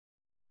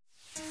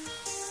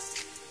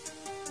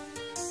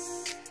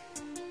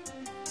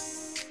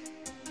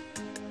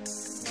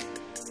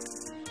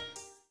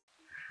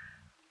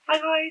Hi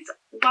guys,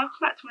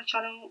 welcome back to my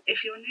channel.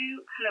 If you're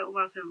new, hello and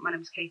welcome. My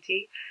name is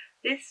Katie.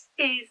 This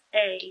is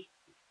a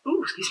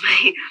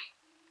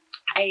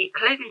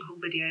clothing haul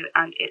video,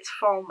 and it's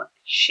from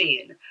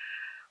Shein.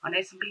 I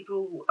know some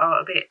people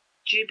are a bit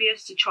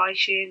dubious to try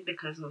Shein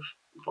because of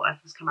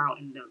whatever's come out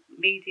in the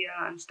media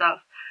and stuff.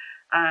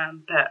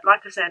 But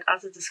like I said,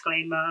 as a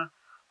disclaimer,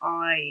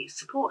 I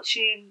support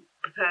Shein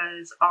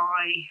because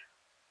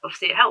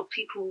obviously it helps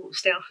people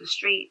stay off the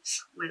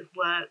streets with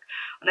work.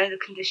 I know the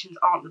conditions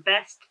aren't the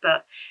best,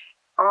 but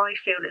I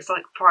feel it's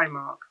like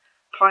Primark.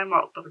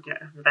 Primark probably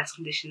don't have the best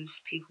conditions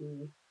for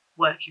people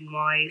working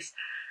wise,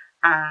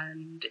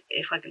 and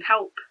if I can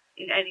help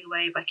in any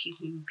way by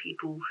keeping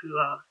people who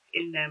are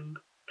in them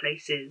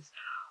places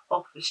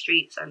off the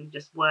streets and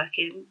just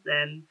working,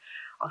 then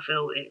I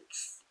feel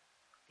it's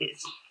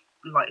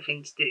the right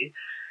thing to do.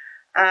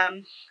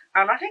 And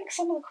I think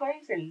some of the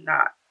clothing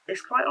that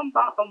is quite on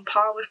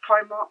par with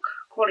Primark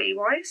quality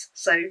wise.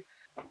 So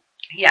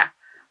yeah,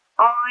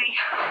 I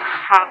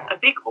have a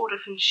big order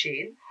from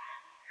Shein.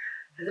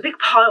 There's a big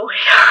pile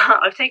here.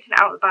 I've taken it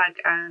out of the bag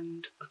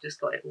and I've just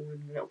got it all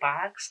in little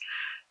bags.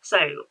 So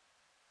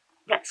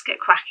let's get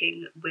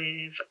cracking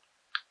with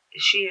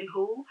Shein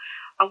haul.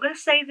 I'm going to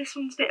say this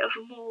one's a bit of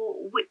a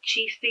more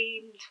witchy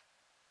themed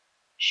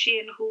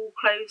Shein haul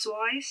clothes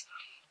wise.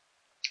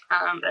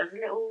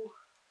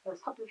 There's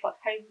a couple of like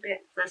home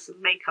bits. There's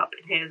some makeup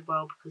in here as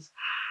well because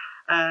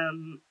I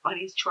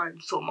need to try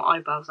and sort my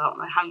eyebrows out,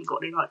 and I haven't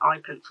got any like eye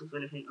pencils or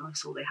anything, and I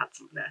saw they had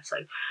something there, so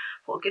I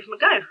thought I'd give them a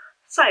go.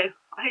 So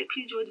I hope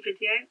you enjoyed the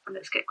video, and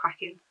let's get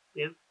cracking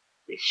with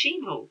this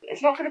Shein haul.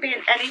 It's not going to be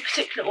in any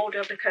particular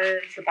order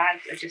because the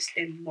bags are just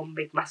in one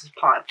big massive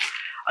pile.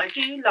 I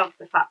do love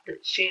the fact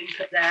that Shein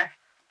put their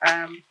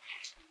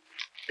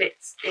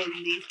bits in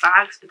these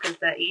bags because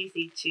they're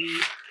easy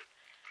to,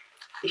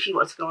 if you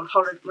want to go on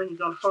holiday, when you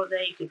go on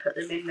holiday, you can put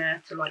them in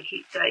there to like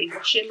keep dirty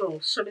washing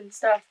or swimming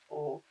stuff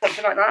or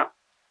something like that.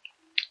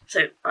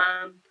 So,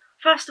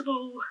 first of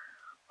all,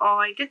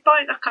 I did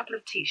buy a couple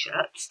of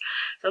t-shirts,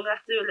 so I'm going to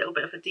have to do a little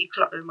bit of a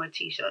declutter in my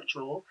t-shirt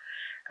drawer.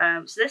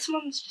 So this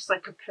one's just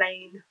like a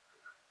plain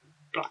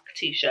black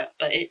t-shirt,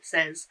 but it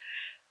says,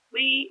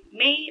 me,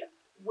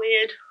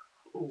 weird,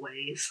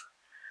 always,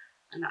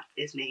 and that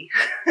is me.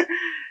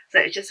 So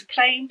it's just a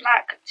plain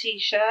black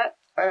t-shirt.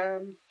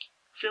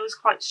 Feels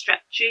quite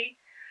stretchy.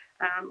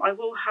 I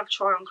will have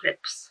try on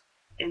clips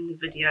in the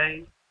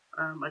video.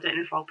 I don't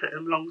know if I'll put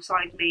them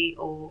alongside me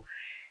or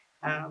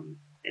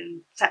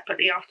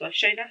separately after I've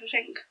shown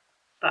everything,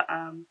 but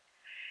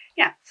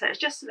yeah, so it's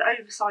just an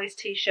oversized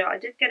t-shirt. I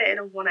did get it in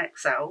a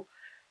 1XL,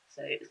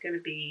 so it's going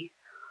to be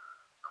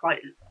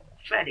quite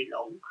fairly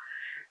long.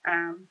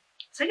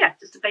 So yeah,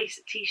 just a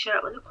basic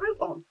t-shirt with a quote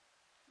on.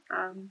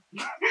 I'm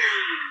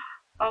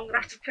going to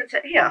have to put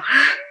it here.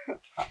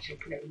 Actually,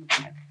 put it in the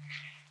bag.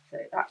 So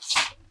that's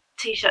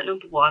t-shirt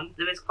number one.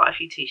 There is quite a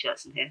few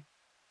t-shirts in here.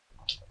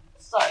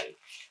 So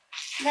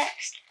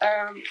next,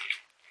 I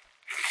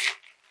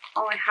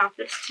have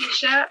this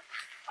t-shirt.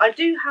 I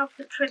do have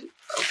the print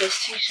of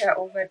this t-shirt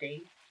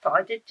already, but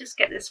I did just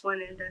get this one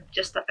in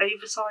just an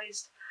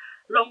oversized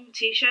long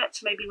t-shirt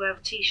to maybe wear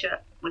a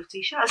t-shirt with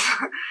t-shirts.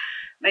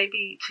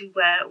 Maybe to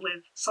wear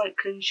with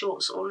cycling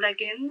shorts or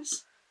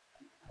leggings.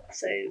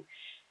 So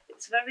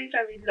it's very,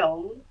 very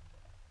long.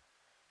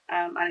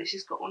 And it's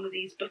just got one of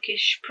these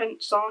Bookish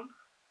prints on.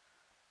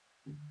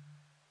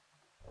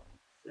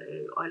 So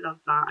I love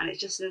that. And it's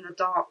just in a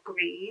dark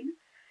green.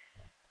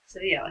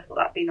 So yeah, I thought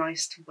that'd be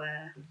nice to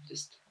wear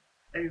just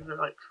over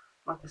like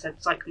I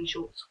said, cycling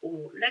shorts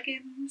or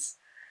leggings.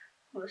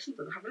 Well, this one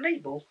doesn't have a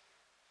label.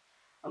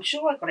 I'm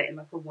sure I got it in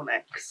like a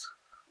 1X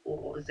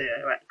or a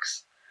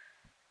 0X.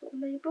 Got a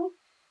label?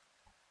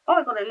 Oh,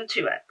 I got it in a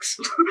 2X.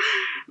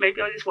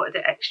 Maybe I just wanted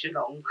it extra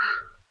long.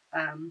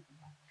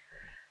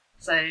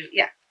 So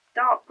yeah.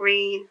 Dark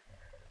green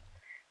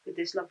with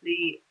this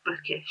lovely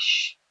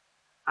Bookish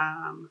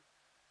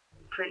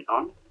print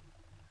on.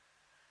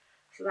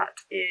 So that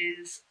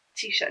is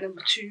t-shirt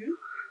number 2.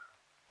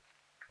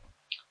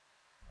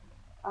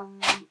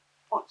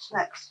 What's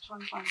next? Try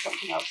and find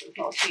something else that's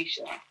not a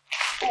t-shirt.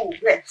 Oh,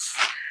 this.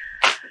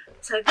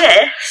 So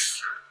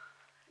this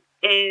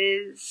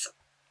is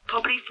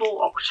probably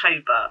for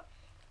October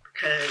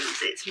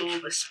because it's more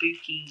of a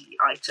spooky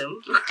item.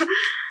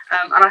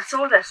 And I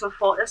saw this and I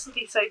thought this would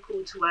be so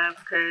cool to wear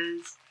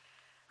because,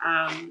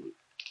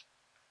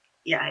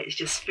 yeah, it's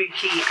just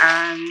spooky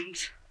and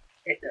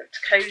it looked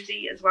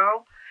cozy as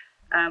well.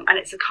 And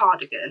it's a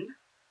cardigan,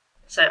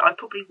 so I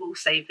probably will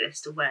save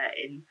this to wear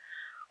in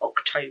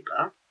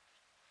October.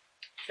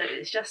 So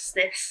it's just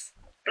this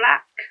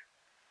black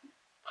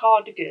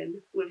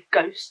cardigan with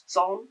ghosts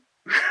on.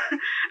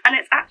 And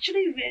it's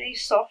actually really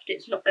soft.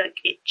 It's not like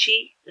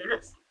itchy.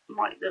 It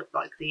might look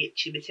like the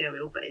itchy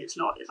material, but it's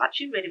not. It's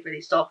actually really,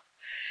 really soft.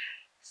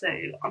 So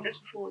I'm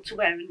looking forward to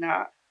wearing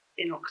that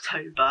in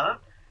October.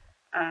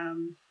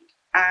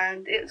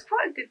 And it's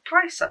quite a good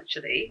price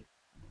actually.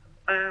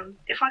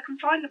 If I can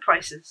find the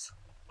prices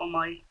on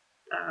my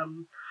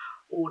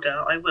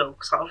order, I will,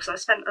 because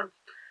obviously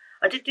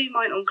I did do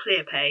mine on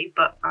ClearPay,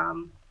 but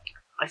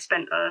I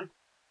spent a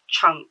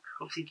chunk,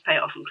 obviously, to pay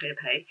it off on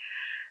ClearPay,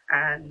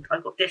 and I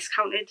got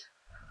discounted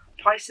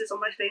prices on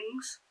my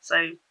things.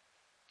 So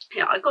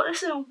yeah, I got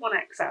this in a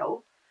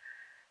 1XL,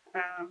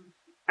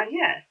 and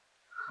yeah,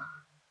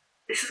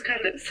 this is going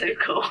to look so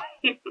cool.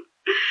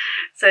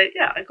 So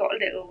yeah, I got a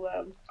little,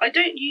 I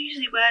don't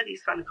usually wear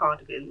these kind of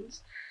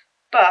cardigans,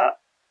 but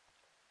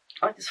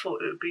I just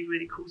thought it would be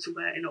really cool to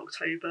wear in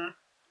October,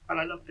 and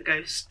I love the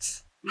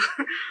ghosts.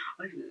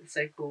 I think it's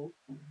so cool.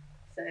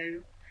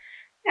 So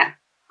yeah,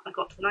 I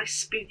got a nice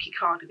spooky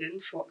cardigan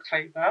for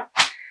October.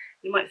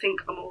 You might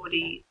think I'm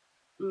already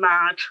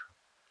mad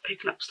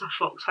picking up stuff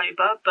for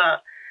October,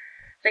 but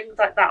things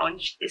like that,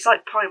 it's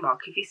like Primark.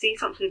 If you see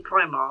something in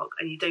Primark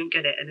and you don't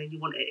get it and then you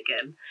want it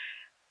again,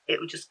 it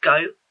will just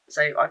go.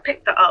 So I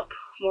picked that up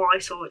while I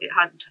saw it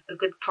had a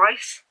good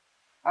price.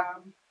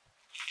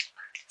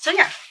 So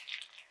yeah,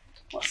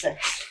 what's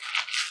this?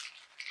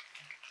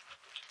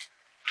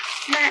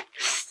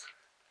 Next,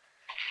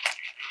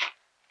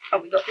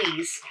 oh, we got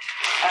these.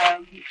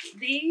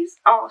 These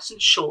are some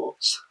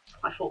shorts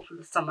I thought for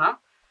the summer.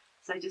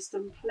 So just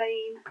some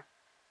plain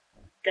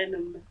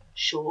denim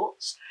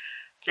shorts.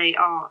 They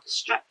are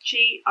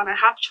stretchy, and I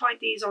have tried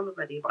these on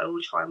already, but I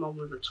will try them on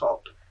with the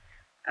top.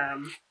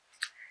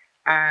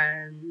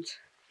 And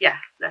yeah,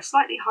 they're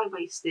slightly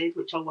high-waisted,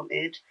 which I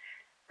wanted,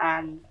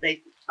 and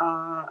they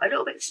are a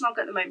little bit snug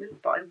at the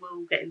moment, but I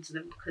will get into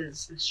them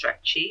because they're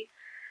stretchy.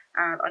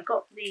 And I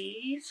got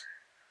these,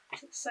 what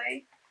does it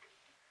say?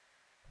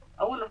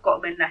 I wouldn't have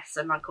got them in less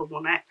than like a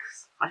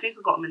 1X. I think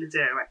I got them in a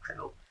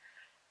 0XL.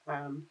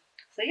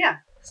 So yeah,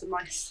 some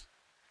nice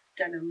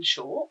denim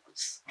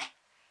shorts.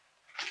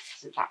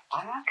 This is that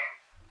bag.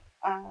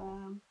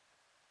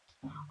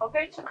 I'll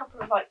go to a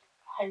couple of like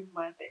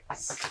homeware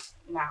bits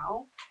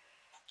now.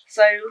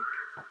 So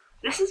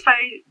this is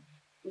very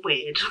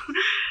weird,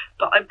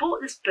 but I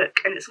bought this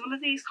book, and it's one of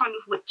these kind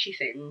of witchy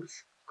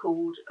things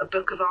called A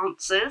Book of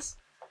Answers.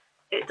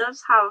 It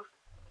does have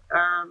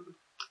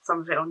some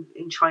of it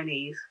in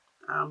Chinese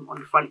on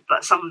the front,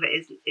 but some of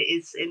it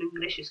is in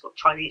English. It's got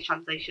Chinese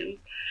translations.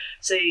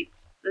 So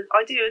the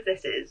idea of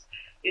this is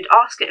you'd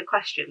ask it a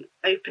question,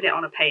 open it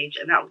on a page,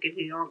 and that will give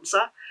you the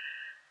answer.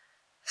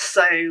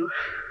 So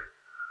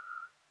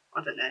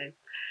I don't know.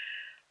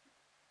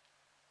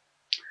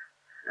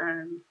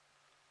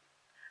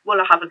 Will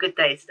I have a good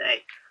day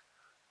today?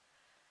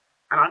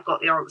 And I've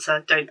got the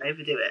answer, don't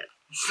overdo it.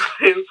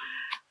 So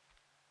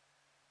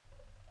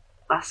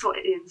that's what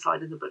the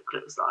inside of the book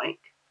looks like.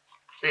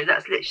 So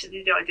that's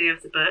literally the idea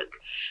of the book,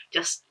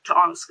 just to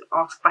ask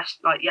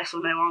questions, like yes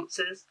or no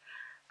answers.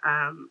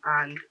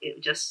 And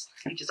you just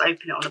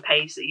open it on a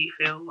page that you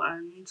feel,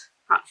 and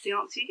that's the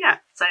answer you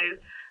get. So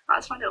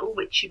that's my little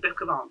witchy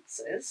book of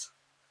answers.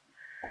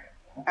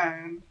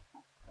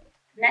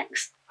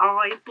 Next,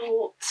 I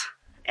bought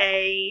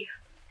a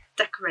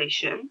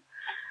decoration.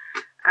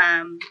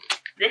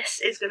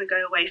 This is going to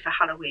go away for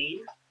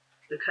Halloween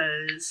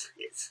because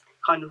it's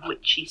kind of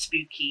witchy,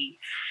 spooky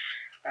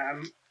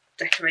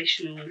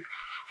decorational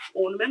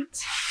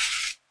ornament.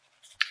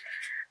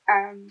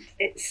 And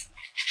it's,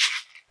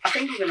 I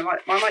think I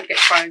might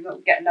try and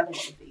get another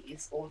one of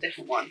these, or a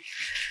different one.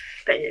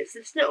 But it's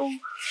this little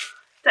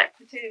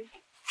decorative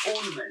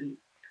ornament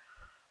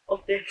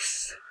of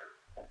this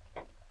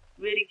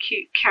really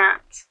cute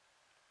cat,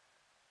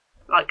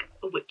 like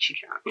a witchy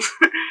cat.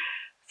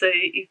 So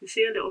you can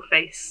see a little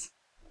face.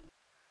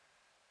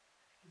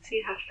 You can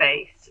see her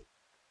face.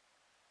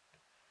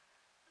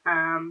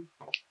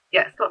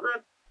 Yeah, it's got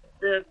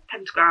the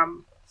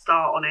pentagram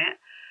star on it.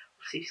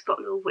 So she's got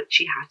a little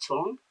witchy hat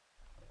on.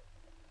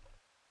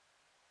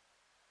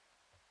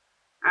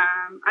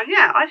 And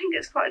yeah, I think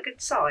it's quite a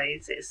good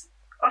size.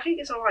 I think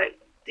it's alright,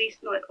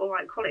 decent, like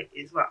alright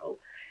quality as well.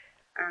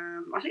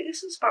 I think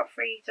this was about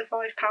 £3 to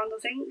 £5, I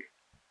think.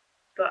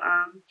 But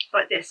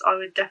like this, I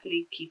would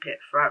definitely keep it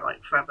for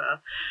like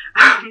forever.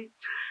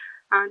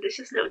 And it's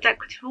just a little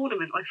decorative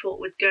ornament I thought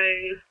would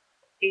go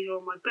either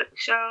on my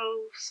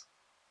bookshelves.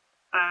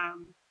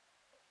 And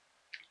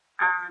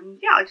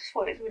yeah, I just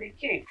thought it was really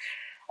cute.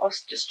 I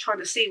was just trying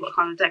to see what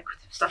kind of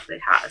decorative stuff they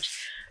had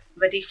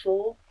ready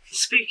for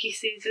spooky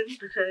season,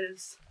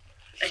 because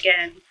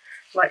again,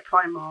 like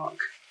Primark,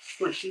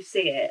 once you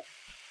see it,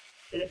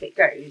 and if it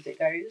goes, it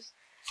goes.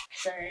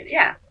 So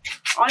yeah,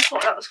 I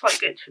thought that was quite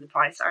good for the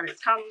price, and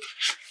it's come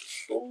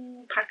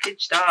all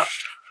packaged up.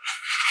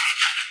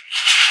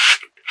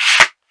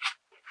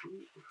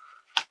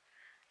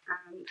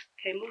 And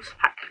came also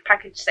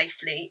packaged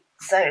safely,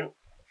 so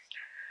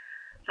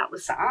that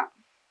was that.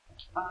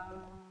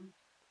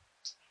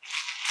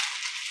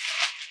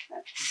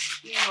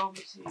 Let's move on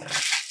to some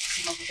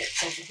other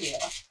bits over here.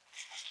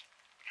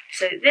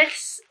 So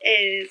this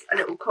is a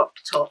little crop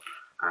top.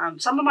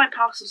 Some of my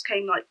parcels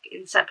came like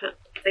in separate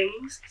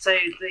things. So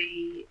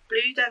the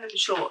blue denim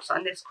shorts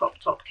and this crop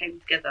top came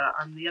together,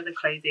 and the other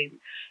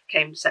clothing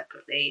came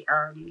separately.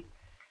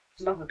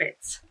 Some other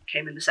bits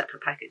came in a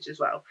separate package as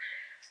well.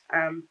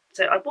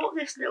 So I bought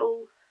this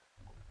little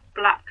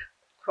black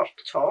crop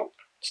top,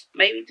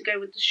 maybe to go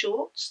with the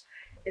shorts.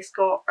 It's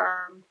got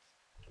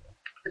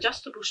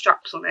adjustable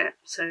straps on it.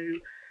 So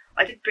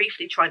I did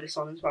briefly try this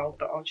on as well,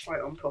 but I'll try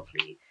it on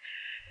properly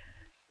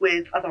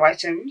with other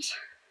items.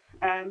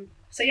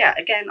 So yeah,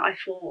 again, I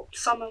thought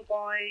summer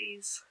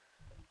wise,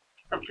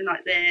 something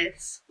like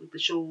this with the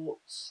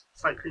shorts,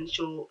 cycling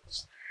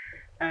shorts,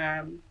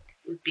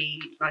 would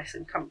be nice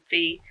and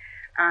comfy.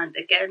 And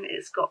again,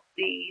 it's got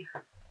the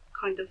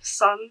kind of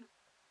sun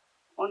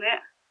on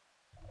it,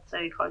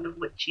 so kind of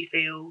witchy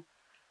feel.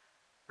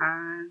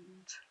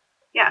 And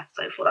yeah,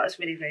 so I thought that was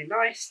really, really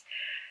nice.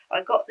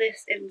 I got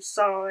this in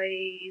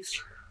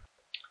size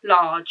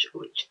large,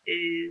 which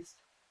is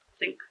I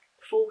think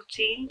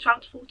 14,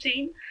 12 to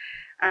 14.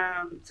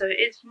 So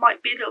it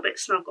might be a little bit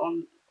snug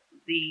on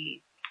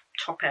the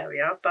top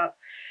area, but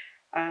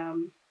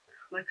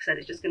like I said,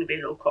 it's just going to be a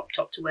little crop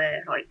top to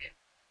wear like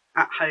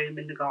at home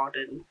in the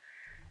garden.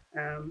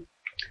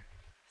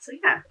 So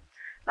yeah,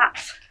 that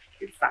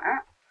is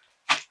that.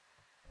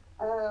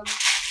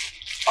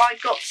 I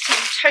got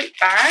some tote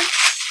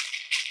bags.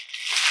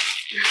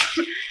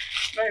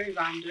 Very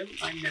random,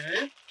 I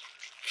know.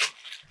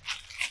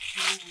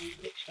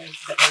 Which way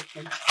is it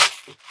open?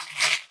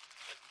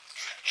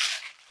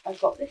 I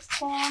got this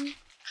one,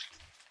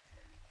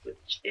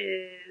 which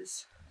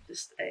is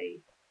just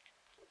a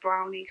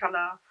brownie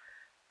colour,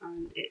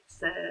 and it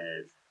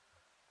says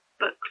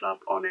book club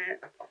on it.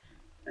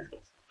 There's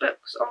got some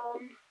books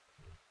on.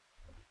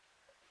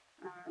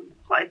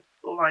 Quite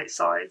alright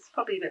size,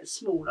 probably a bit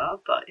smaller,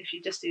 but if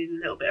you're just doing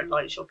a little bit of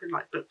light shopping,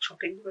 like book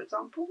shopping for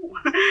example,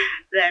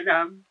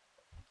 then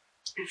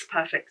it's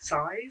perfect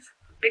size.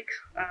 Big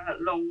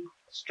long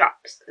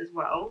straps as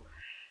well,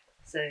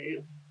 so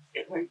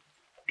it won't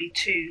be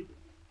too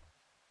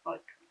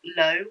like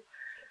low.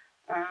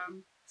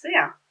 So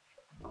yeah,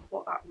 I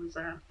thought that was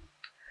a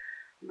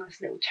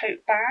nice little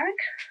tote bag.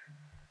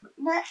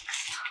 Next,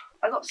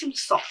 I got some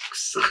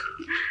socks.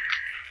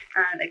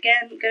 And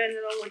again, going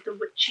along with the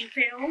witchy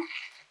feel,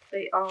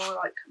 they are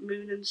like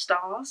moon and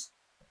stars.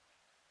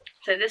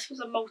 So this was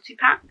a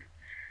multi-pack,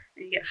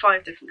 and you get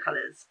 5 different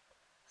colours.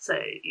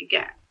 So you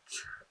get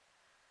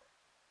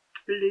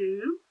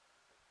blue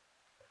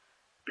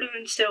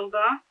and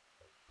silver,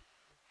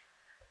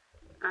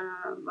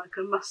 like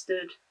a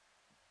mustard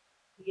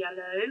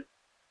yellow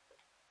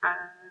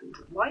and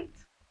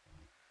white.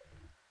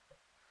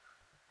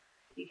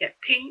 You get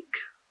pink,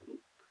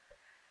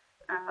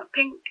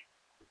 pink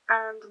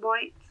and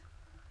white,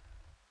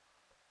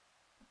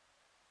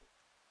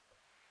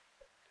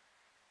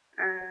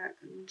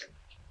 and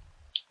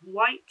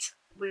white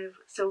with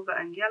silver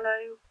and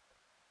yellow,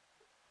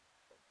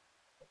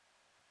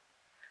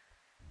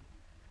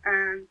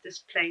 and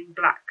just plain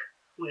black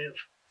with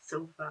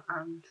silver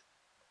and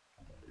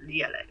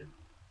yellow.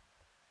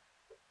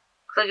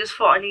 Because I just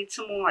thought I need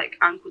some more like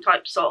ankle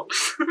type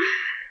socks.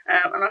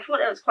 And I thought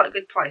that was quite a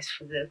good price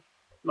for the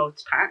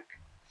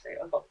multi-pack, so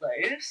I got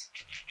those.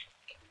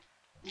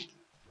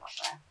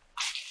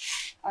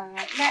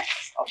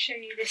 Next, I'll show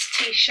you this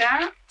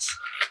t-shirt.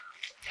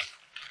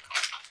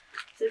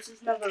 So this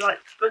is another like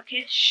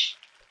Bookish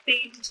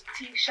themed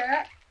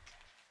t-shirt.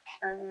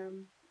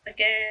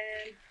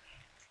 Again,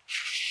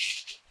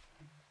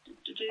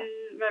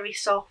 very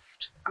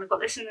soft, and I've got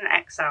this in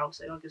an XL,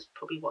 so I just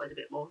probably wanted a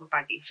bit more of a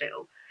baggy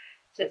feel.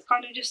 So it's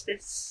kind of just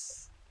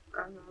this,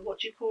 what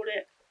do you call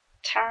it,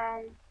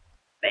 tan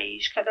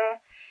beige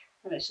colour,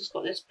 and it's just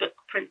got this book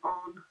print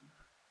on.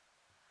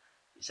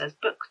 It says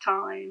book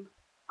time,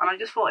 and I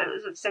just thought it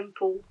was a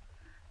simple,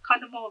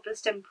 kind of more of a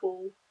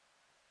simple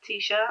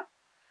t-shirt.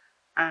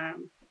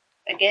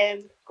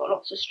 Again, got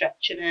lots of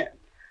stretch in it,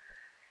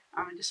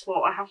 and I just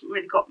thought I haven't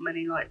really got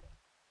many like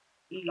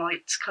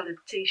light coloured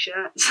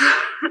t-shirts.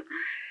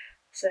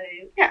 So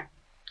yeah,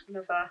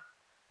 another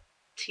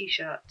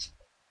t-shirt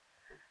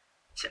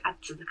to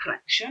add to the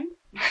collection.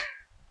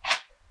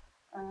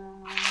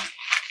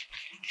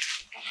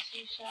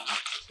 T-shirt,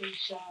 that's a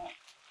t-shirt,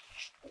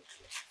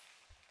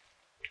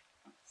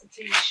 that's a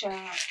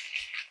t-shirt,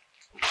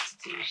 that's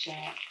a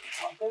t-shirt.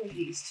 I'll go with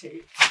these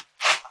two.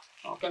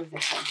 I'll go with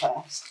this one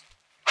first.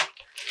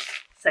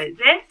 So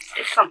this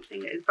is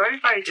something that is very,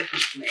 very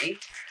different to me.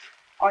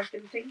 I've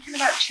been thinking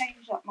about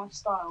changing up my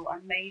style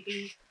and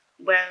maybe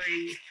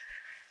wearing,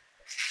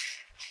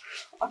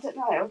 I don't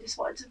know, I just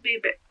wanted to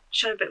be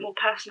show a bit more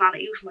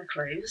personality with my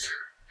clothes.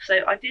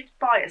 So I did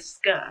buy a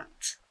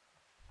skirt,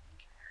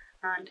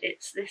 and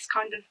it's this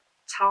kind of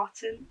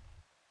tartan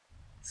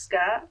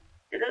skirt.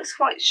 It looks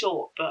quite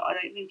short, but I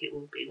don't think it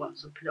will be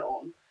once I put it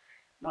on.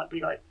 It might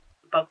be like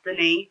above the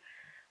knee.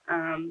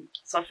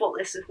 So I thought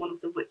this is one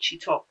of the witchy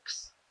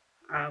tops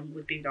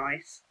would be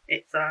nice.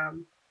 It's I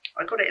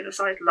got it in a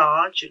size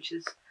large, which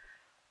is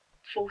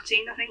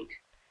 14 I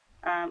think,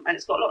 and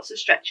it's got lots of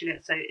stretch in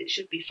it, so it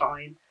should be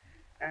fine.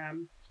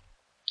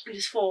 I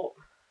just thought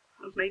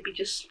of maybe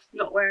just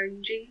not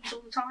wearing jeans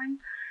all the time,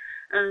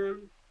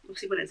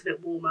 obviously when it's a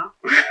bit warmer.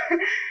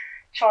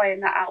 Trying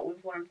that out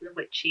with one of the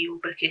witchy or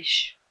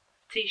bookish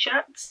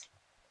t-shirts.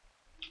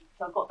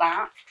 So I've got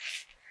that.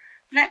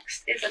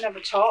 Next is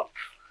another top,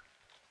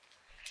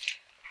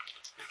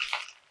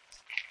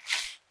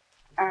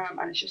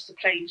 and it's just a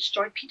plain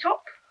stripy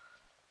top.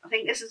 I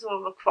think this is more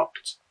of a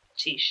cropped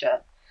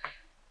t-shirt.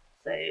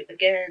 So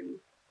again,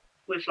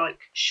 with like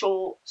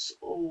shorts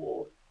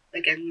or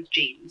again with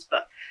jeans,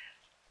 but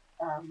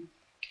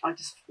I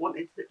just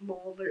wanted a bit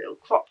more of a little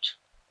cropped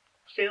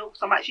feel.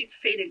 So I'm actually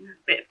feeling a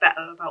bit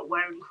better about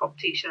wearing cropped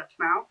t-shirts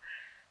now.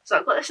 So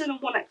I got this in a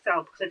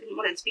 1XL because I didn't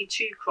want it to be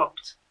too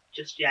cropped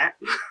just yet.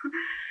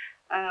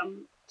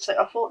 So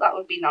I thought that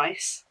would be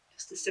nice,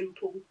 just a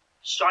simple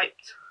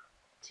striped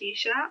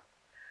t-shirt.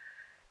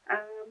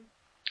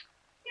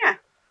 Yeah,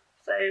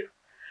 so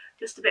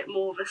just a bit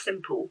more of a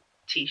simple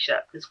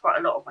t-shirt because quite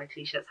a lot of my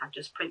t-shirts have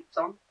just prints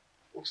on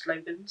or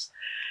slogans.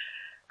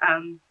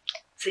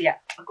 So yeah,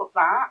 I got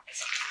that.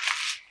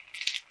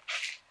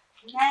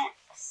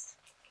 Next,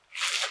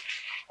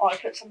 I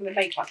put some of the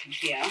makeup in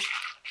here,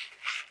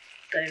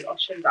 so I'll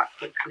show that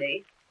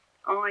quickly.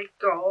 I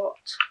can't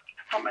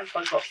remember if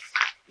I got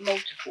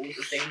multiples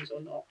of things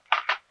or not.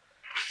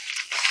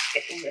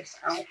 Get all this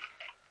out.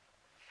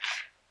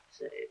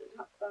 So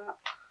that's that.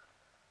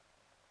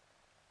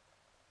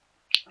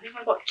 I think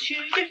I got 2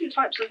 different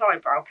types of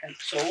eyebrow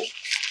pencil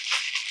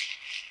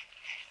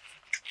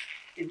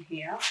in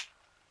here.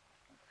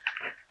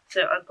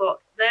 So I've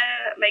got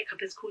their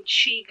makeup is called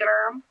Shein.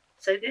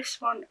 So this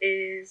one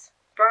is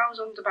Brows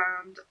on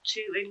Demand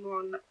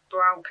 2-in-1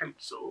 brow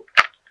pencil.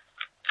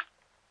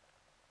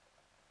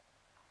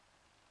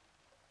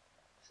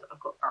 So I've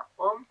got that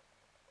one.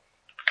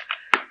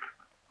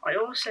 I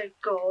also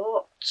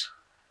got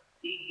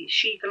the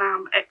Shein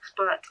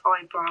Expert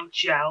Eyebrow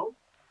Gel.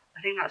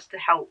 I think that's to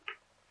help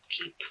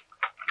keep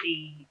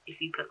if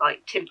you put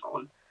like tint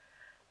on,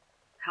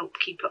 help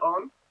keep it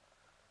on.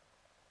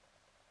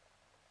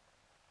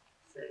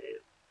 So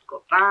I've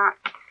got that.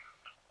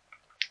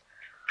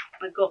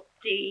 I got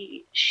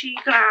the Shein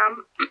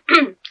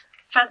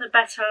Feather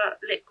Better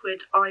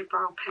Liquid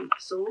Eyebrow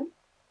Pencil.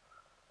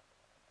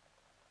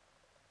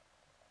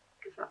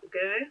 Give that a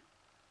go.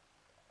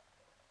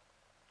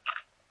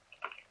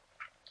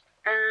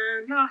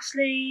 And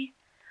lastly,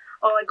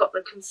 I got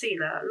the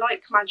concealer,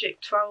 Like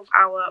Magic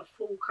 12-Hour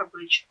Full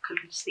Coverage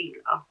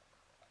Concealer.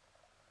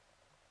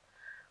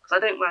 Because I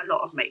don't wear a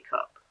lot of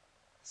makeup,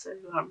 so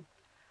I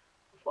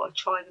thought I'd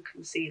try the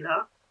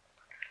concealer.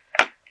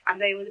 And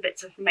they were the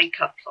bits of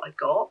makeup that I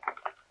got,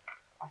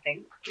 I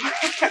think.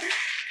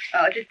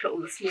 I did put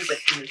all the small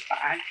bits in this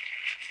bag.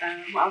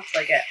 What else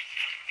did I get?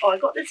 Oh, I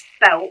got this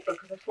belt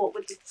because I thought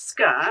with the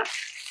skirt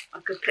I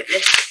could put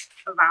this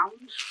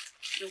around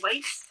the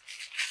waist.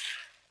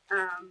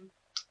 And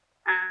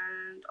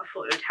I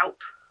thought it would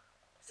help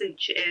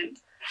cinch it in.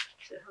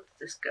 So how does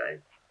this go?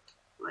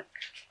 Like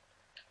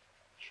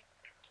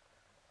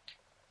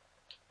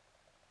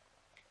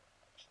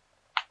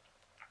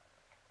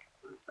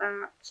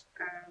that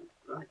and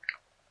like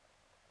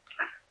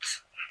that.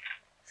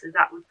 So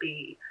that would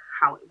be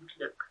how it would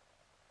look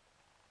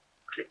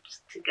clipped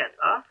together.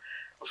 I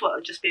thought it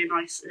would just be a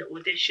nice little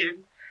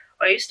addition.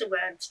 I used to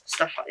wear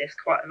stuff like this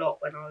quite a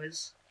lot when I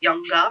was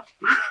younger.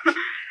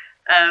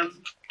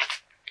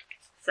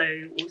 So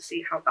we'll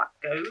see how that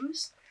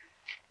goes.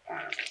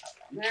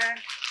 There.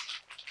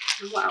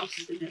 And what else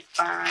is in this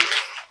bag?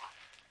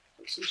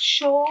 Got some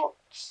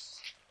shorts.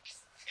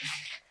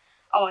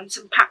 Oh, and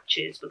some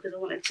patches because I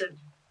wanted to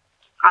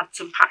add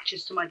some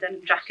patches to my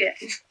denim jacket.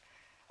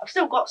 I've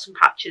still got some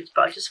patches,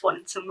 but I just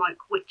wanted some like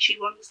witchy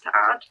ones to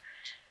add.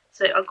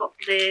 So I got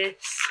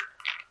this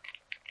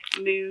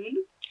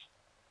moon.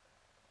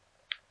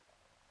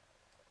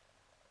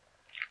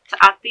 To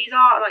add, these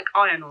are like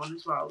iron on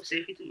as well, so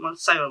if you didn't want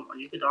to sew them on,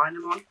 you could iron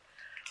them on.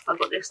 I've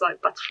got this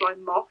like butterfly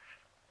moth.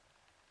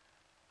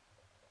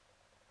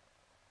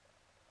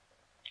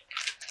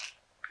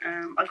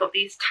 I got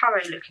these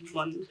tarot looking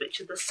ones,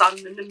 which are the sun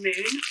and the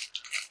moon.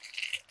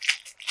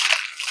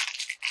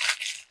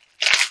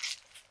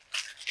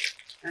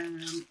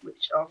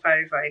 Which are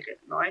very, very good,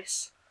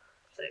 nice.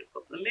 So we've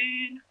got the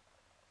moon.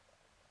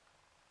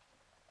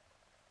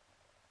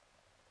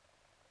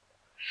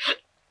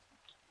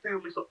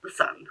 And we've got the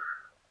sun.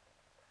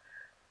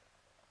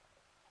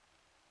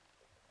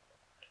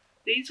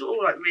 These are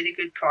all like really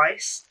good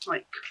price,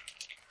 like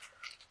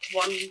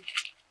 £1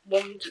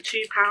 to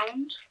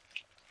 £2.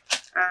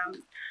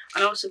 And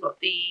I also got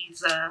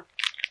these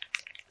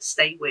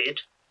Stay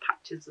Weird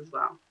patches as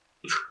well.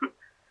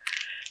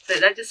 So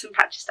they're just some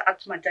patches to add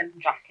to my denim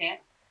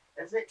jacket.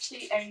 There's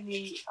literally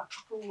only a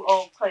couple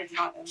of clothing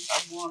items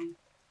and one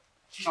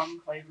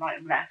non-clothing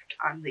item left,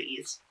 and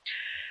these.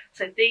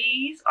 So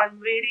these I'm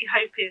really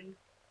hoping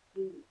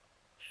will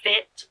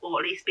fit, or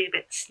at least be a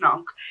bit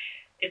snug.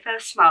 If they're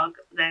snug,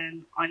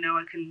 then I know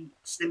I can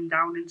slim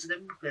down into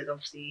them because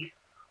obviously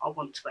I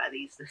want to wear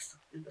these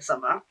in the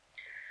summer.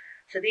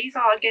 So these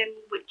are again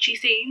witchy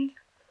themed.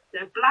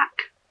 They're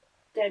black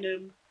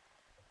denim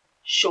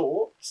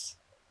shorts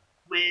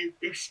with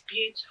this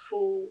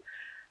beautiful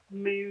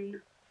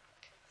moon,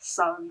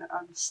 sun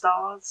and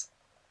stars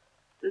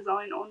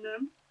design on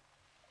them.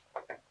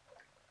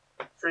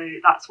 So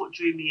that's what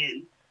drew me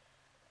in.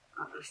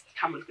 The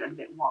camera's going a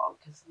bit wild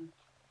because of the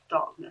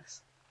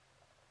darkness.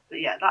 But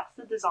yeah, that's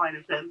the design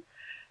of them.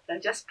 They're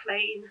just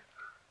plain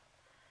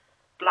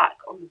black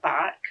on the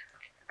back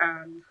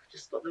and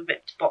just got the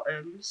ripped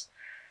bottoms.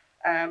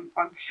 I'm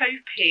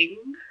hoping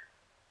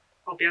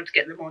I'll be able to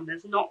get them on.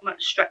 There's not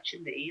much stretch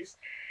in these.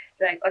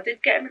 I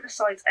did get them in a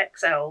size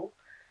XL,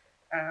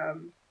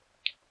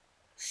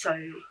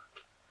 so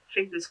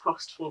fingers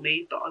crossed for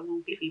me, but I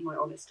will give you my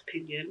honest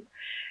opinion.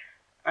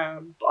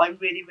 But I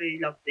really, really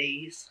love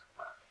these.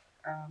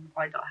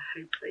 I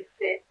hope they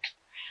fit.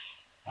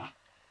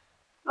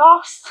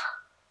 Last,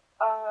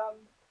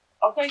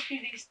 I'll go through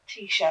these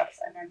t-shirts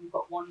and then we've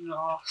got one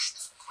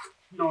last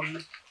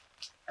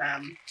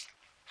non-clothing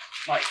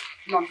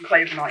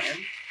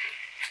item.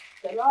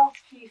 The last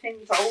few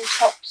things are all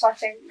tops, I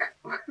think.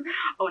 I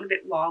went a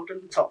bit wild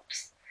on the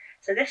tops.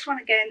 So this one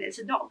again is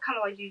not a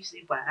colour I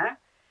usually wear,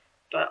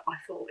 but I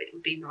thought it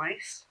would be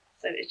nice.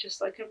 So it's just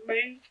like a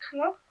mauve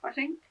colour, I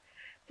think,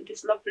 with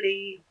this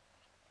lovely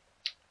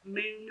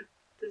moon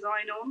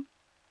design on,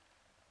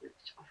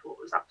 which I thought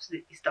was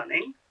absolutely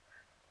stunning.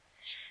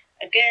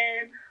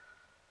 Again,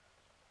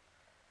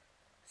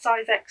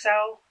 size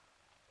XL.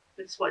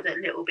 This was a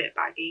little bit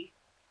baggy.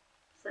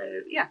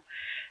 So yeah,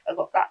 I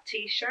got that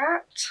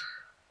t-shirt.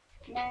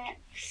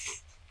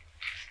 Next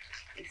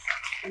is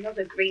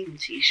another green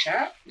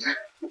t-shirt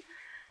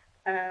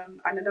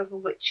and another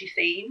witchy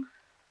theme.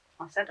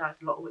 I said I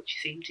had a lot of witchy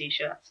theme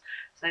t-shirts.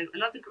 So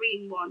another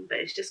green one, but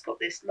it's just got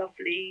this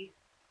lovely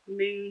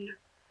moon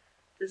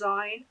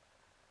design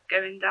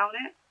going down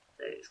it.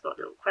 So it's got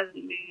little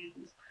crescent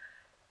moons,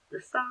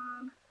 the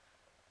sun,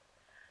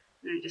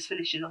 and then just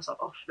finishing us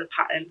off the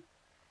pattern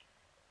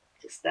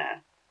just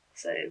there.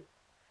 So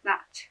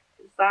that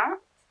is that.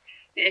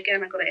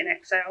 Again, I got it in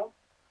XL.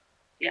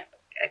 Yep,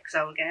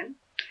 XL again.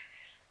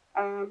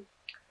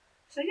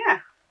 So yeah,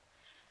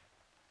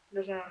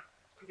 another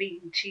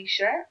green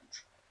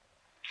t-shirt.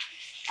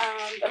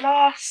 And the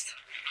last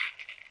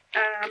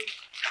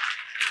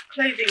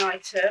clothing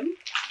item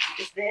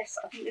is this.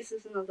 I think this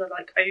is another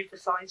like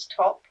oversized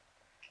top.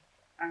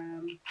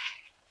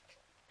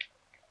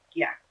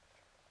 Yeah,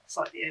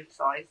 slightly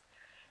oversized.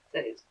 So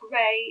it's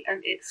grey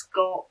and it's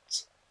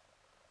got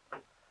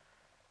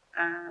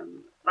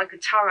like a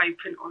tarot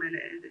print on it.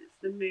 It's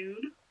the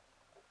moon.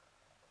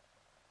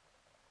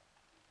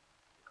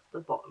 The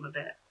bottom a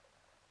bit.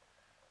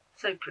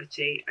 So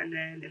pretty. And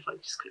then if I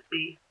just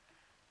quickly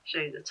show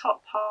you the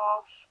top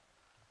half.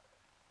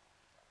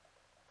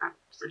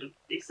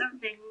 Absolutely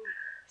something.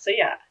 So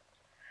yeah,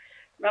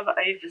 another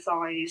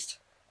oversized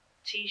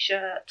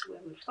t-shirt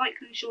with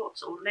cycling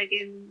shorts or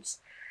leggings.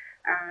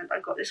 And I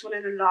got this one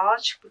in a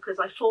large because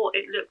I thought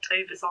it looked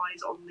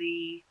oversized on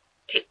the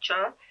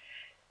picture.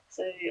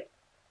 So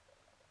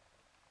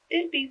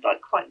it'd be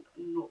like quite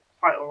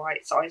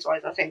alright size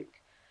wise, I think.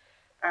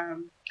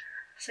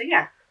 So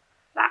yeah,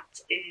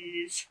 that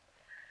is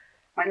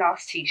my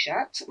last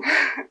t-shirt.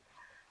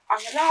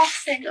 And the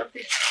last thing of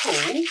this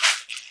haul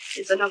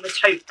is another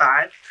tote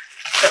bag.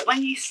 But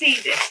when you see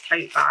this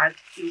tote bag,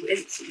 you will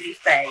instantly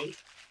say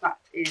that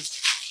is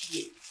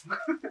you.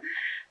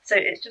 So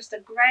it's just a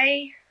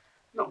grey,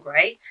 not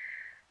grey,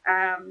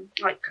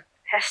 like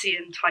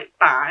Hessian type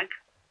bag,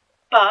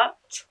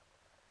 but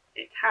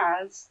it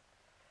has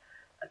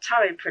a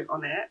tarot print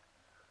on it,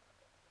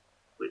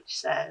 which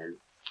says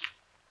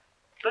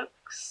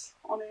books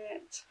on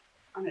it,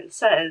 and it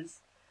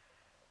says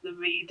the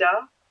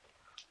reader.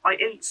 I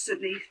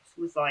instantly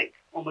was like,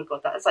 oh my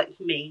god, that is like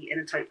me in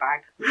a tote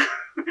bag.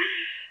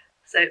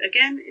 So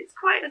again, it's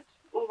quite an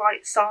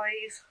alright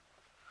size,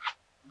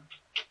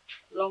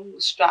 long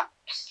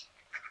straps,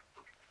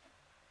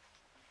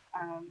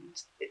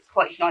 and it's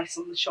quite nice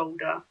on the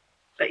shoulder.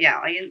 But yeah,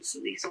 I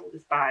instantly saw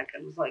this bag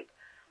and was like,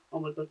 oh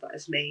my god, that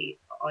is me.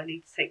 I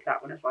need to take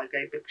that whenever I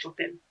go book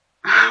shopping.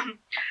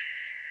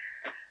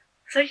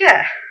 So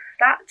yeah,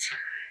 that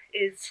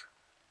is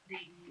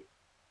the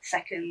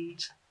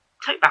second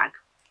tote bag.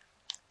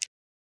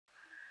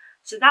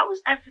 So that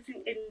was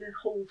everything in the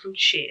haul from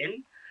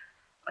Shein.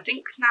 I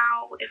think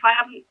now, if I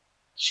haven't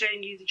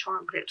shown you the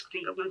try-on clips, I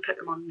think I'm going to put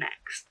them on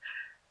next.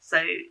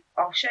 So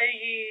I'll show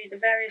you the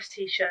various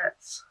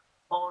t-shirts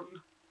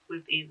on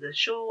with either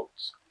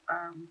shorts,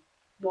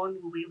 one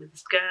will be with a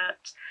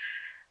skirt,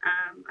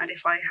 and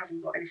if I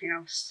haven't got anything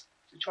else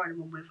to try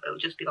them on with, it'll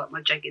just be like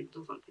my jeggings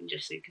or something,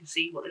 just so you can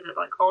see what they look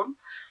like on.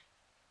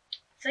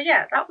 So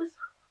yeah, that was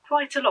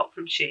quite a lot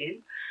from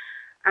Shein.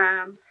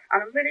 And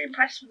I'm really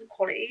impressed with the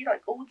quality.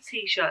 Like all the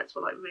t-shirts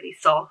were like really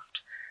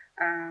soft,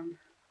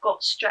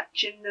 got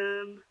stretch in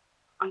them.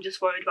 I'm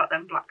just worried about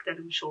them black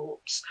denim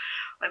shorts.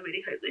 I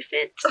really hope they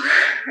fit.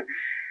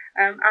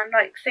 And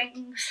like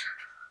things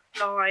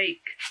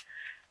like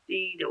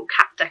the little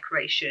cat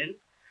decoration,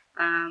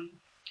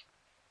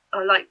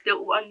 are like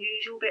little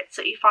unusual bits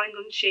that you find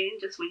on Shein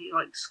just when you're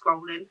like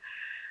scrolling.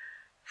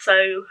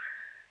 So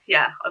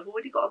yeah, I've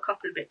already got a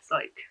couple of bits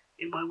like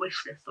in my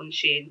wish list on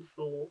Shein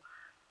for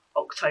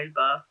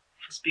October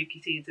for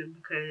spooky season,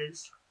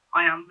 because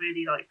I am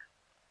really like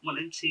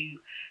wanting to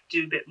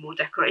do a bit more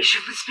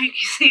decoration for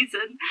spooky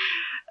season.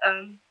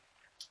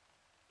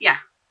 Yeah,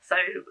 so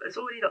there's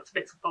already lots of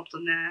bits and bobs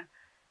on there,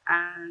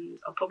 and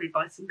I'll probably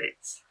buy some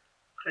bits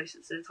closer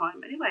to the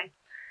time anyway.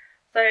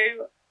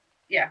 So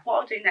yeah,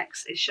 what I'll do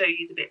next is show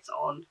you the bits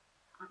on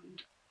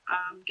and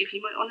give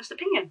you my honest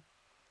opinion.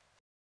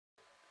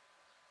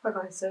 Right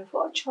guys, so I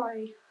thought I'd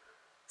try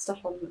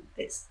stuff on.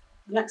 It's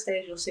the next day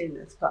as you'll see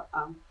this, but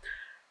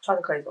try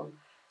the clothes on.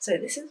 So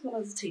this is one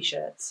of the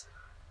t-shirts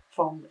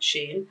from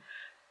Shein.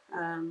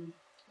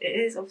 It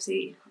is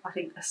obviously, I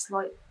think, a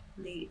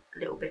slightly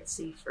little bit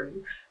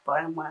see-through, but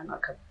I am wearing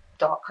like a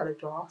dark coloured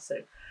bra,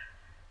 so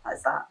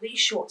that's that. These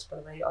shorts, by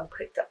the way, I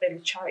picked up in a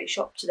charity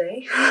shop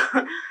today.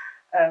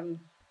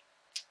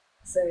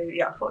 So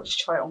yeah, I thought I'd just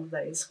try it on with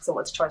those because I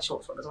wanted to try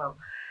shorts on as well.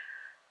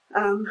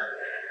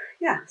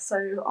 Yeah,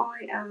 so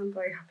I am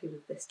very happy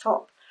with this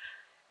top.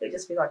 It would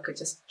just be like a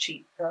just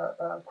cheap,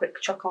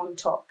 quick chuck on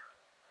top.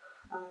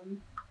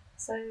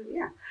 So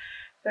yeah,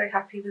 very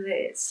happy with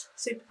it. It's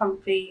super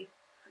comfy,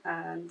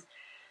 and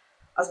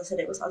as I said,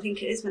 I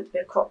think it is meant to be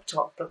a crop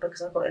top, but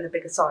because I got it in a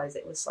bigger size,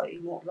 it was slightly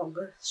more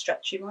longer,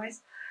 stretchy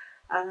wise.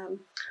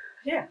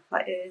 Yeah,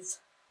 that is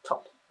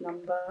top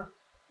number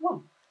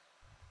 1.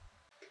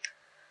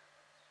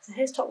 So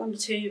here's top number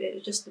 2. It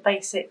was just the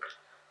basic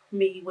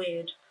me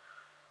weird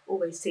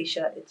always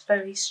t-shirt. It's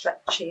very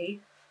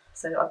stretchy,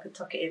 so I could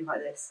tuck it in like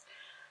this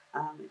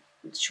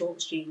with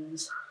shorts,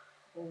 jeans,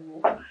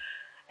 or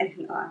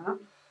anything like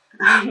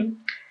that.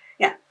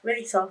 Yeah,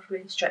 really soft,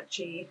 really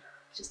stretchy.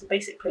 Just a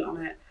basic print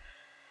on it,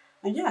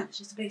 and yeah, it's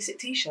just a basic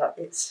t-shirt.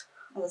 It's,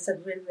 as I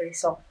said, really, really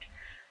soft.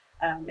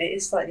 It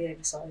is slightly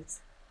oversized.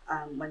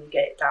 When you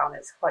get it down,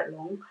 it's quite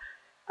long.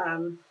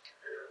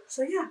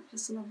 So yeah,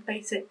 just another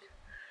basic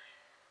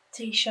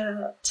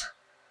t-shirt,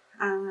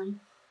 and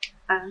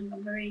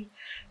I'm very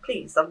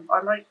pleased.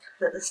 I like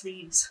that the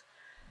sleeves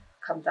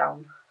come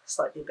down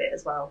slightly a bit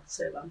as well.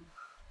 So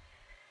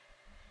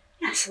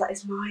yeah, so that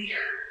is my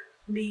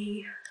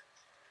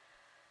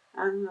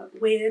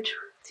weird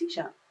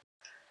t-shirt.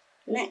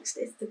 Next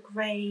is the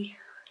grey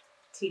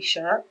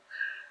t-shirt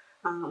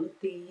with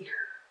the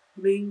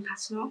moon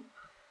pattern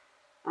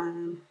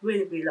on.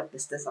 Really, really love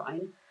this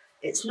design.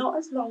 It's not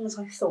as long as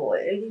I thought.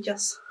 It only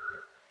just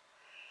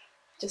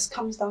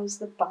comes down to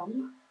the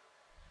bum,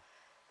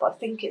 but I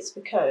think it's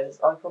because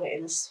I got it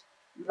in a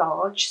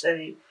large,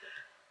 so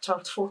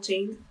 12 to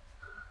 14.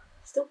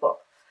 Still got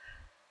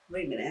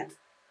room in it.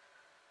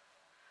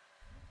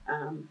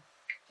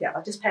 Yeah,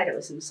 I just paired it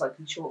with some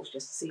cycling shorts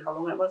just to see how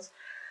long it was.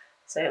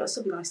 So it was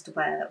something nice to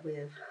wear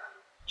with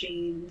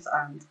jeans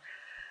and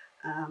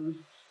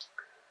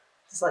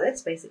just like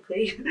this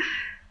basically.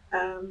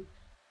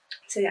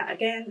 So yeah,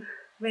 again,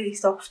 really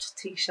soft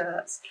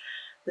t-shirts.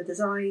 The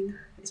design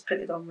is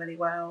printed on really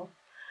well,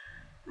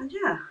 and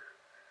yeah,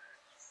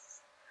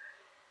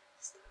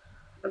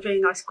 a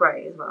really nice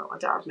grey as well. I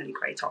don't have many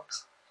grey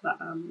tops, but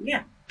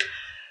yeah.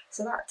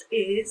 So that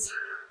is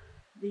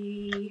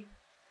the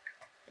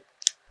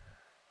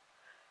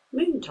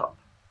moon top.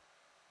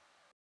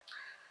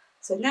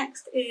 So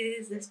next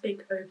is this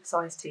big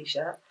oversized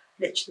t-shirt.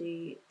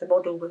 Literally, the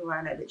model was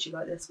wearing it literally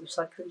like this with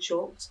cycling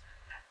shorts.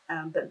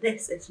 But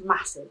this is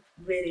massive,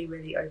 really,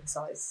 really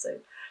oversized. So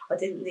I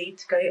didn't need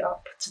to go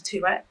up to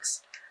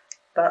 2X,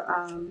 but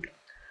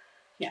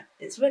yeah,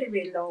 it's really,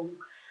 really long,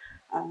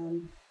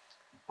 and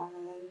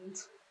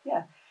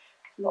yeah,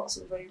 lots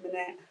of room in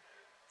it.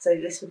 So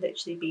this would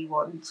literally be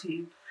one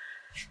to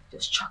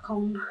just chuck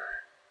on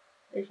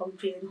if I'm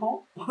feeling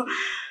hot,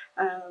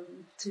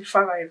 to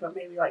throw over,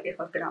 maybe like if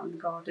I've been out in the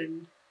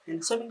garden in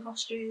a swimming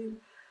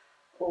costume,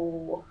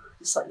 or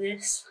just like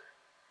this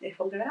if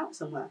I'm going out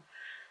somewhere.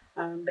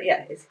 But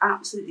yeah, it's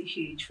absolutely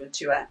huge for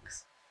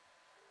 2X.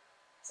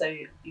 So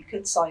you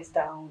could size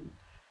down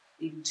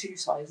even 2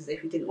 sizes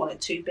if you didn't want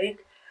it too big.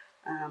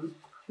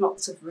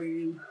 Lots of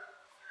room.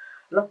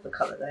 Love the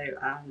colour though,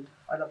 and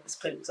I love this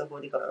print because I've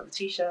already got it on the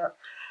t-shirt.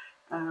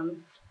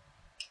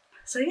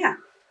 So yeah,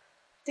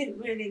 didn't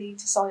really need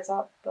to size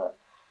up, but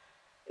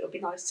it would be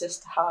nice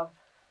just to have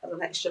as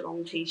an extra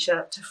long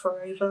t-shirt to throw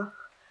over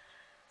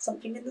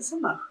something in the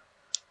summer.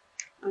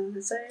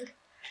 So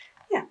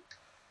yeah.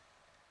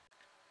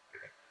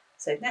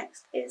 So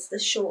next is the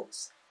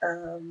shorts,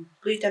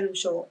 blue denim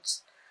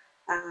shorts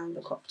and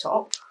the crop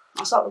top.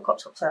 I'll start with the crop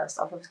top first.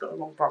 I've obviously got the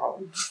wrong bra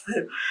on,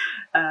 so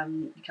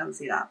you can't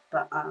see that.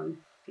 But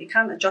you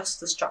can adjust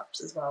the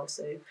straps as well.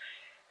 So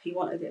if you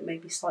wanted it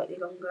maybe slightly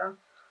longer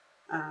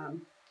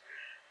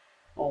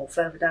or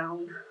further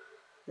down,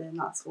 then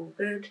that's all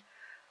good.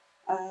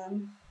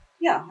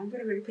 Yeah, I'm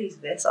really, really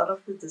pleased with this. I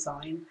love the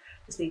design.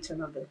 Just need to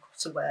remember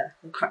to wear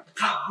the correct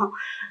bra.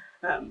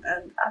 And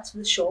as for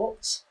the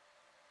shorts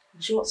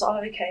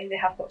are okay. They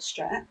have got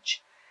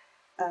stretch.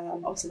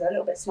 Obviously they're a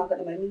little bit snug at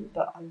the moment,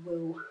 but I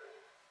will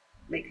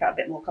make that a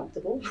bit more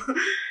comfortable.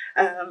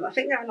 I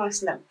think they're a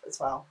nice length as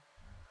well,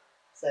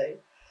 so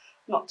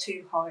not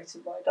too high to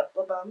ride up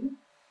the bum.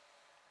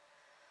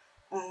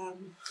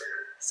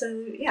 So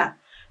yeah,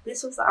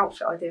 this was the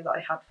outfit idea that I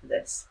had for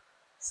this.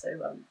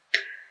 So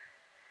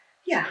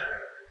yeah,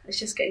 it's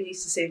just getting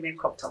used to seeing me in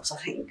crop tops, I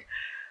think.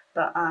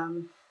 But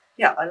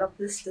yeah, I love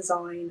this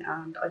design,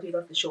 and I do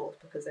love the shorts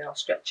because they are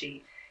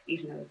stretchy,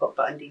 even though they've got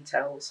button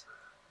details.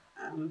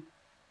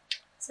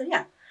 So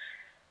yeah,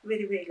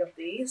 really, really love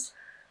these.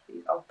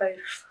 These are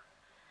both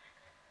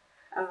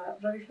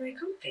very, very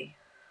comfy.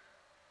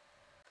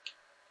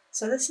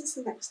 So this is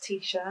the next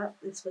t-shirt.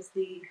 This was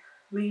the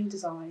moon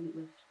design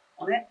with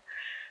on it,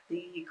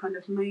 the kind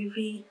of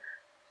mauvey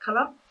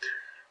colour.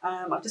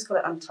 I've just got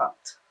it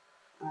untucked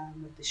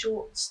with the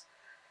shorts.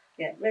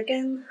 Yeah,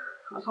 again,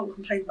 I can't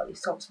complain about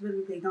these tops.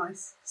 Really, really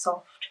nice,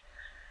 soft.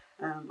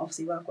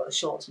 Obviously, where I've got the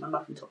shorts, my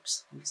muffin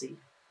tops obviously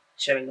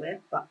showing a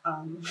bit, but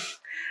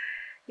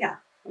yeah,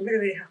 I'm really,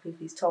 really happy with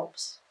these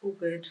tops. All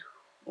good,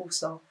 all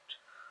soft,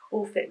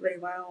 all fit really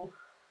well.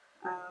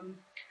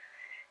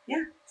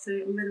 Yeah, so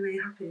I'm really,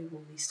 really happy with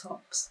all these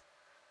tops,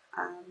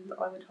 and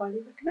I would highly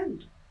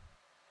recommend.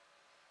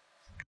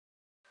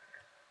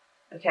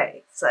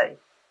 Okay, so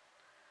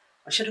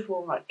I should have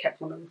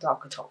kept one of the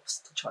darker tops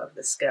to try with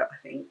this skirt, I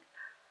think.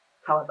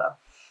 However,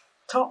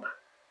 top,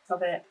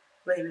 love it,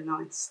 really, really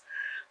nice.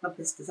 Love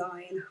this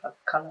design, love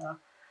the colour.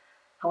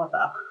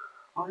 However,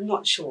 I'm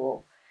not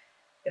sure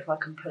if I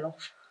can pull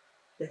off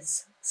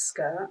this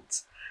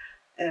skirt.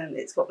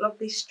 It's got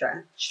lovely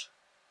stretch.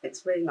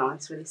 It's really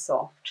nice, really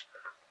soft.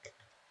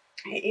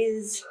 It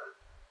is,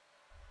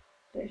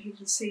 I don't know if you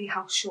can see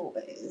how short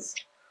it is.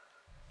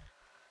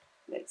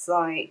 It's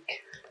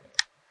like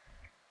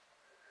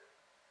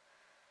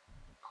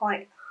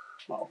quite,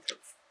 well,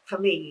 for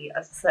me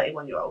as a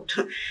 31-year-old,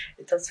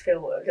 it does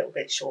feel a little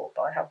bit short,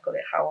 but I have got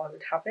it how I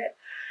would have it.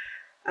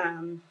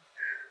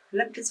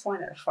 Length is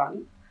fine at the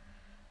front.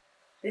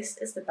 This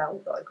is the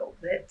belt that I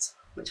got with it,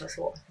 which I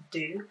thought I could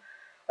do.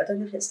 I don't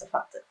know if it's the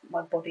fact that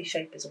my body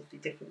shape is obviously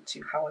different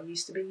to how I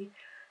used to be.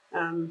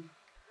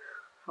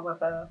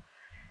 However,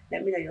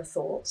 let me know your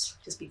thoughts,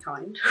 just be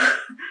kind.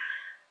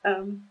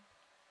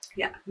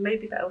 Yeah,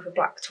 maybe better with a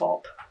black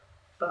top,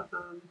 but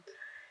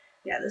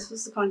yeah, this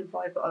was the kind of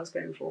vibe that I was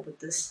going for with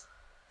this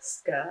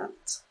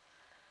skirt.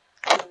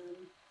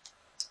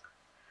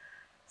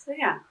 So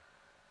yeah,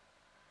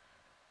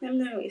 let me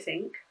know what you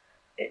think.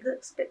 It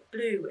looks a bit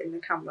blue in the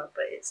camera,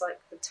 but it's like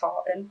the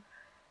tartan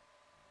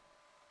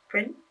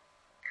print.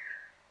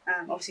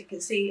 Obviously you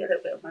can see a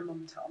little bit of my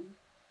mom-tom,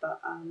 but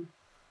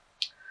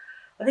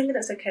I think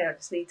that's okay. I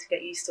just need to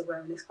get used to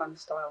wearing this kind of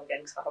style again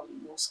because I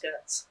haven't worn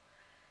skirts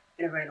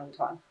in a very long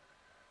time.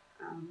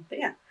 But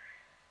yeah,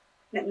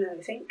 let me know what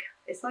you think.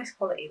 It's nice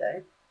quality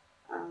though.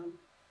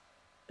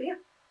 But yeah.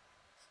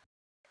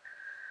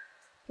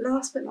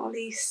 Last but not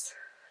least,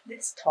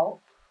 this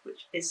top,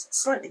 which is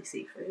slightly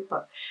see-through,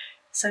 but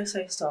so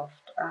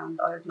soft, and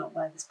I would not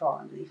wear this bra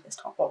underneath this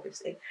top,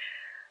 obviously.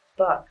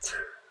 But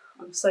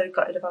I'm so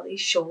gutted about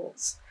these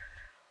shorts.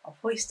 I've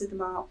hoisted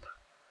them up.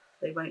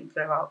 They won't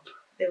go up.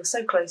 They were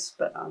so close,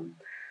 but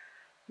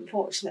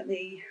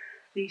unfortunately,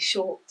 these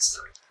shorts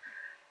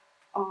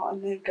are a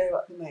no-go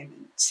at the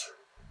moment,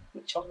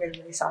 which I'm really,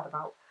 really sad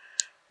about.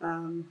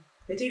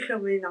 They do feel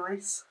really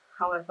nice,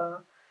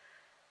 however,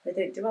 they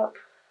don't do up.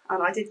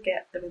 And I did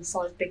get them in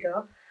size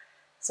bigger,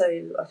 so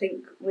I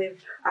think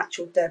with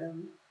actual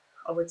denim,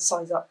 I would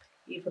size up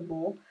even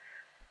more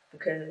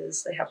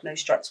because they have no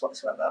stretch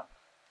whatsoever.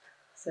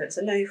 So it's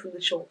a no from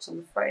the shorts, I'm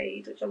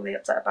afraid, which I'm really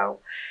upset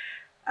about.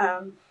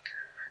 And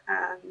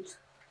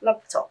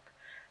love the top.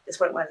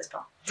 Just won't wear this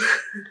bra.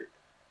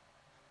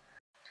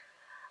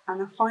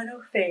 And the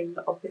final thing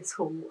of this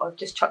haul, I've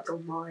just chucked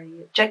on my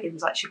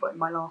jeggings I actually got in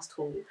my last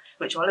haul,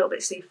 which are a little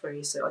bit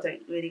see-through, so I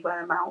don't really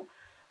wear them out.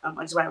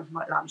 I just wear them from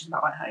like lounging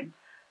about at home.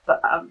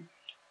 But I've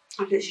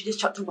literally just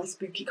chucked on my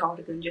spooky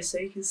cardigan just so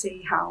you can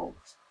see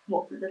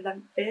what the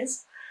length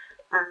is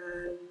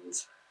and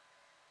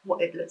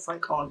what it looks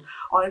like on.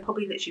 I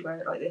probably literally wear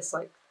it like this,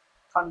 like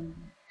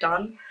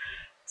undone.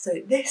 So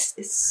this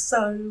is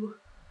so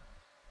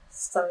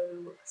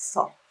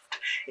soft.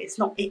 It's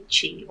not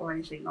itchy or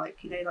anything like,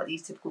 you know, like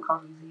these typical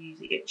cardigans are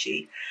usually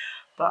itchy.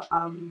 But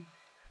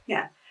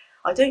yeah,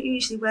 I don't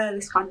usually wear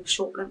this kind of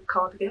short length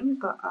cardigan,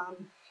 but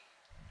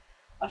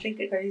I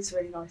think it goes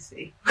really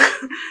nicely.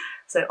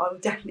 So I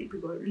would definitely be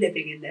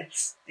living in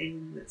this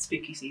in the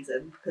spooky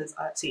season because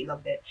I absolutely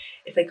love it.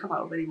 If they come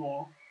out with any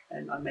more,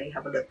 then I may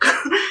have a look.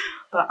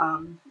 But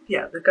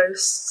yeah, the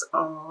ghosts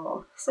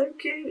are so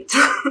cute.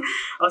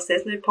 Obviously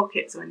there's no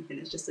pockets or anything,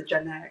 it's just a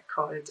generic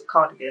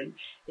cardigan.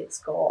 It's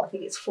got, I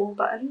think it's 4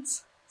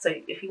 buttons, so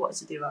if you wanted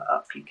to do it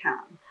up you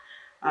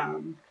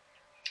can.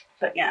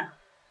 But yeah,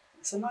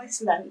 it's a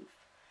nice length,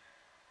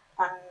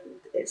 and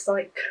it's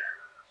like,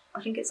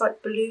 I think it's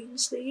like balloon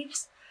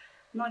sleeves.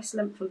 Nice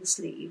length on the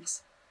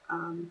sleeves.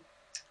 And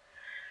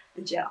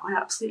yeah, I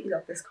absolutely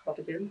love this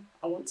cardigan.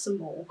 I want some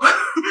more.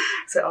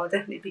 So I'll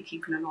definitely be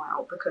keeping an eye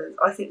out because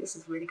I think this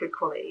is really good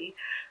quality.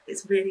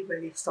 It's really,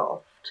 really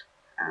soft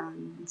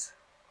and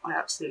I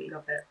absolutely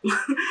love it.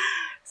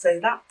 So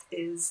that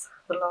is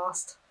the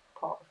last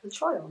part of the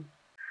try on.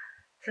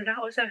 So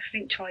that was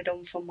everything tried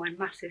on from my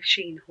massive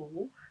Shein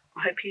haul.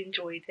 I hope you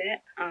enjoyed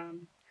it.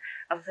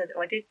 As I said,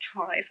 I did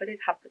try, if I did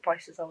have the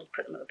prices, I would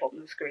put them at the bottom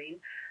of the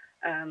screen.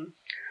 And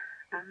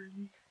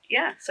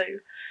yeah, so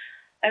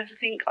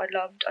everything I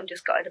loved. I'm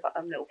just gutted about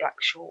them little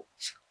black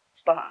shorts,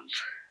 but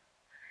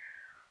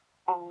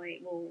I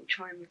will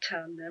try and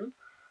return them.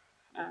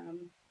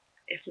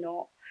 If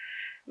not,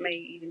 may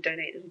even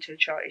donate them to a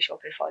charity shop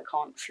if I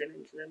can't slim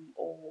into them,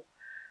 or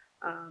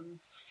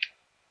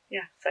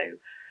yeah, so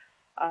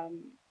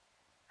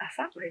that's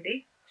that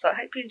really. So I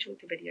hope you enjoyed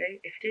the video.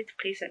 If you did,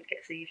 please don't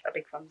forget to leave a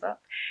big thumbs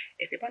up.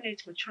 If you're brand new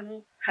to my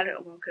channel, hello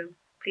and welcome.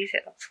 Please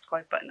hit that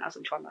subscribe button, as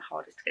I'm trying my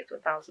hardest to get to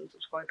 1,000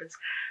 subscribers,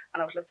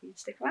 and I would love for you to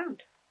stick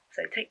around.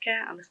 So take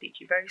care, and I'll speak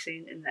to you very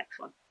soon in the next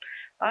one.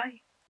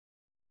 Bye.